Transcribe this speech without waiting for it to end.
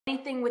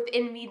anything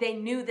within me, they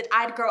knew that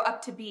I'd grow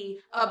up to be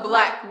a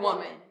black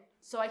woman.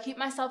 So I keep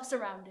myself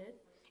surrounded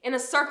in a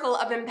circle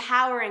of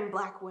empowering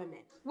black women.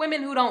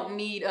 Women who don't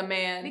need a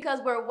man. Because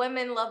we're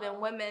women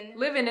loving women.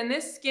 Living in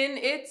this skin,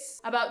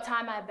 it's about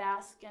time I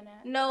bask in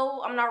it.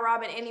 No, I'm not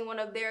robbing anyone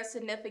of their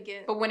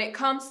significance. But when it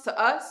comes to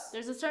us,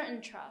 there's a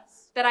certain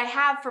trust that I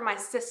have for my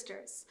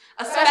sisters.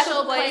 A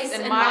special place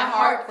in my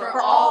heart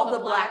for all the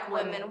black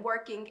women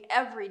working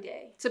every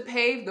day to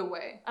pave the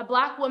way. A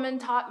black woman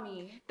taught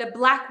me that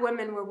black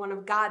women were one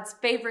of God's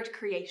favorite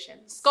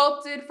creations.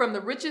 Sculpted from the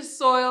richest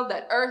soil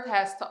that earth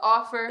has to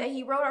offer. That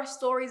he wrote our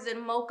stories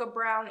in mocha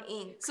brown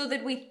ink. So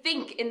that we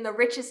think in the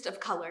richest of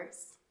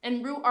colors.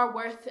 And root our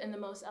worth in the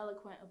most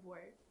eloquent of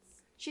words.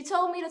 She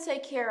told me to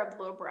take care of the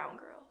little brown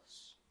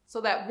girls.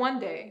 So that one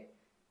day,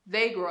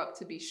 they grow up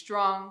to be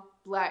strong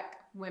black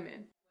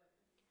women.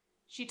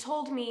 She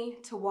told me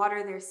to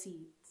water their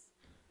seeds.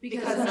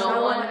 Because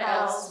no one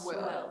else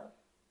will.